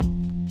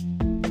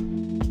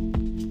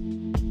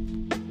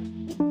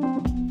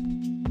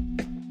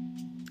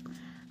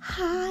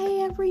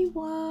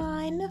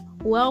everyone.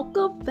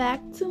 Welcome back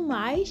to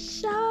my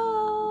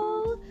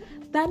show,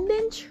 Thunder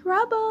in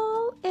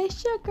Trouble.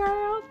 It's your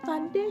girl,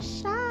 Thunder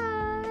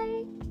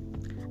Shy.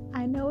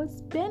 I know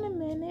it's been a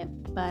minute,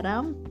 but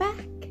I'm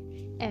back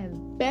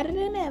and better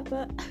than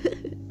ever.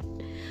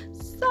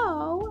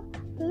 So,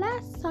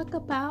 let's talk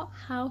about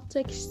how to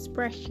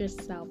express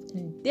yourself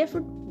in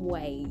different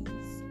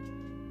ways.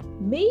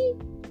 Me,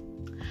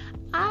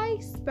 I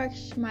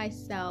express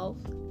myself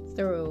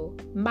through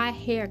my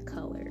hair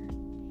color,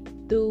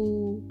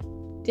 through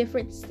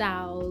different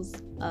styles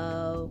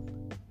of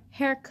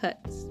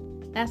haircuts.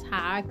 That's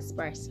how I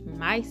express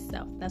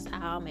myself. That's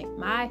how I make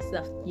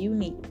myself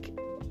unique.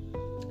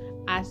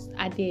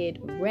 I did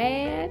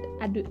red.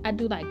 I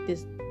do like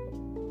this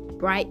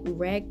bright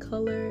red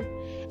color,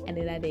 and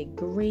then I did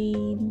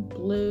green,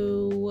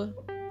 blue,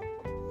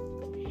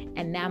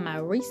 and now my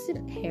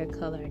recent hair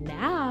color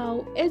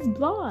now is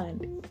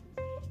blonde.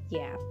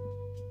 Yeah.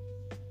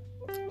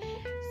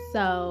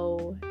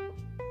 So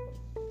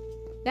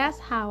that's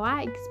how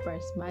I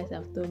express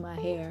myself through my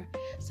hair.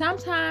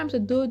 Sometimes I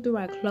do it through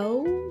my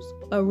clothes,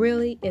 but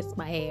really it's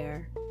my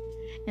hair.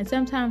 And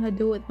sometimes I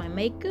do it with my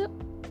makeup,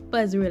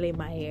 but it's really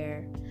my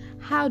hair.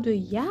 How do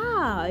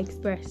y'all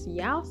express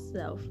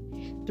yourself?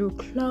 Through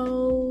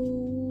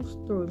clothes,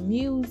 through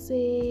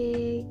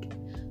music,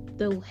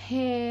 through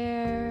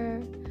hair,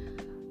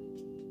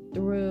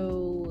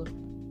 through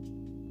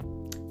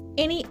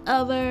any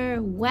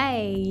other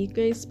way you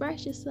can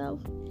express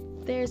yourself.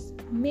 There's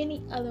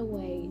many other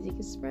ways you can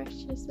express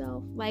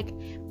yourself, like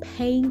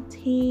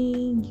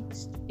painting. You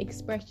can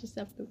express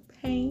yourself through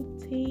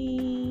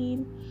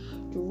painting,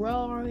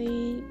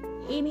 drawing,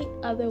 any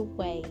other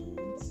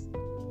ways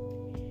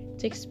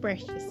to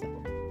express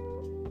yourself.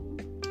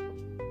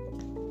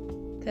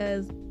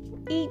 Because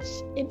each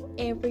and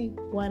every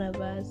one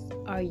of us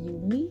are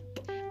unique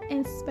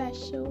and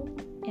special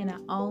in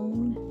our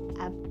own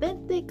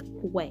authentic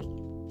way.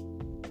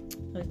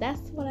 And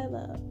that's what I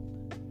love.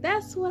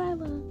 That's what I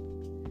love.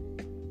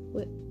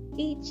 We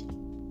each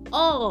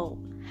all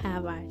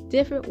have our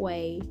different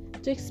way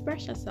to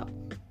express yourself.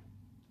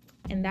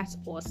 And that's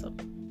awesome.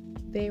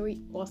 Very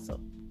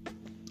awesome.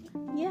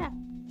 Yeah.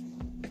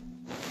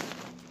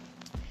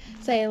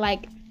 Say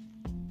like,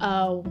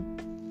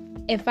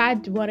 if I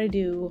want to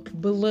do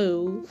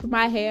blue for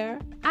my hair,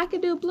 I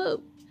can do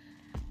blue.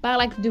 But I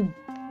like to do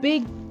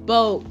big,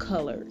 bold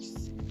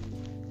colors.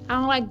 I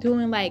don't like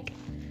doing like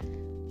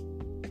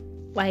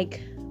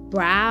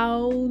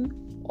brown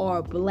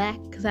or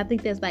black, because I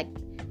think that's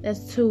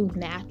too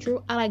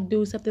natural. I like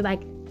doing something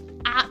like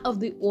out of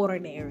the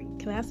ordinary.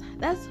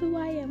 That's who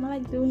I am. I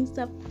like doing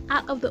stuff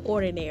out of the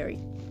ordinary.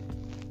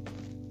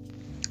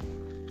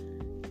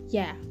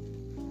 Yeah.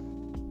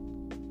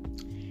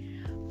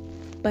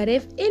 But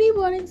if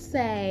anyone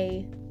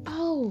say,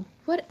 "Oh,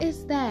 what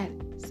is that?"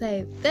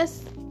 Say,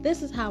 this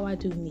is how I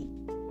do me.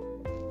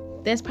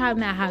 That's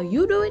probably not how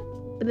you do it,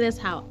 but that's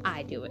how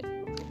I do it.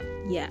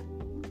 Yeah.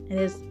 And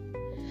it's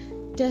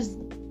just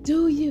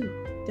do you.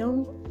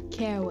 Don't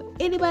care what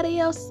anybody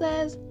else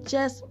says.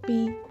 Just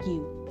be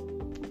you.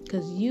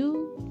 Because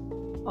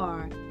you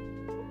are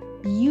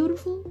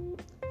beautiful,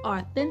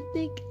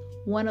 authentic,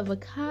 one of a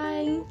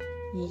kind.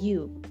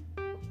 You.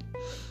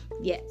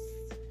 Yes.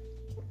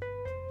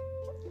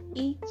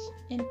 Each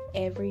and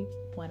every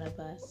one of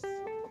us.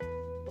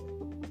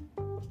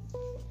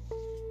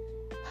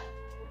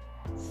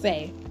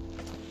 Say,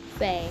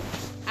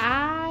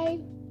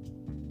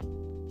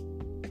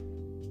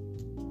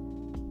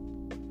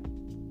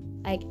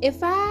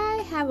 if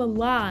I have a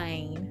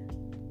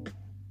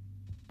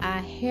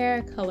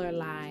hair color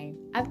line,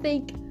 I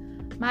think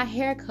my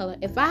hair color,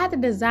 if I had to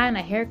design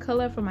a hair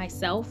color for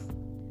myself,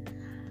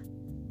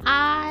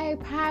 I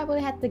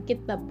probably have to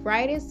get the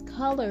brightest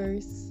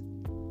colors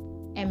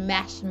and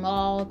mash them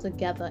all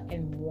together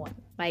in one.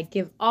 Like,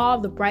 give all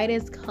the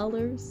brightest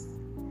colors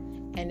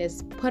and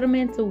just put them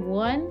into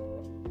one.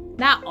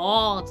 Not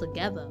all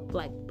together, but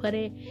like put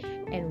it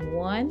in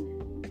one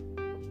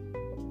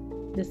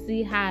to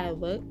see how it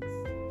looks.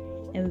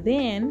 And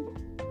then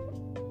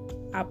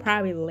I'll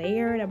probably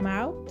layer them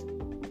out,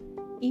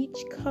 each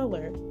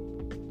color,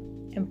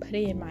 and put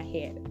it in my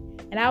head.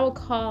 And I would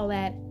call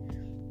that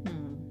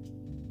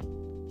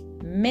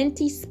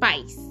minty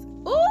spice.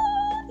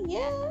 Oh,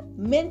 yeah.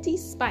 Minty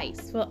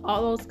spice for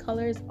all those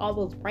colors, all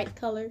those bright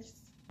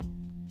colors.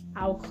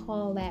 I'll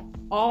call that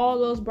all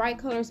those bright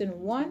colors in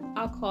one.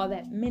 I'll call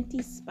that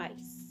minty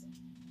spice.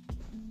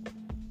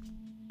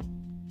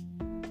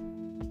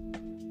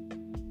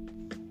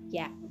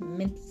 Yeah,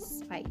 minty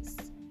spice.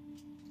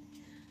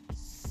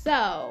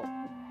 So,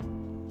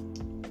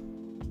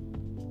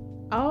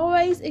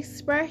 always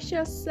express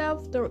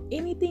yourself through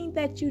anything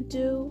that you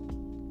do,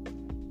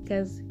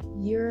 because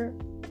you're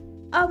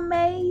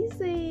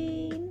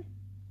amazing.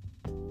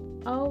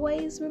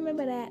 Always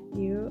remember that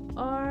you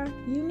are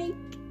unique.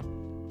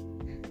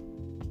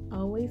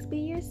 Always be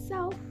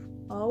yourself.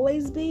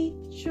 Always be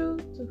true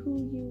to who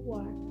you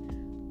are.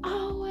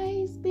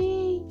 Always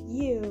be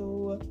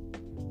you.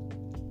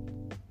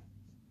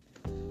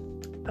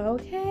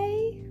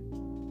 Okay?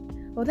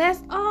 Well,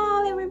 that's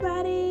all,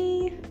 everybody.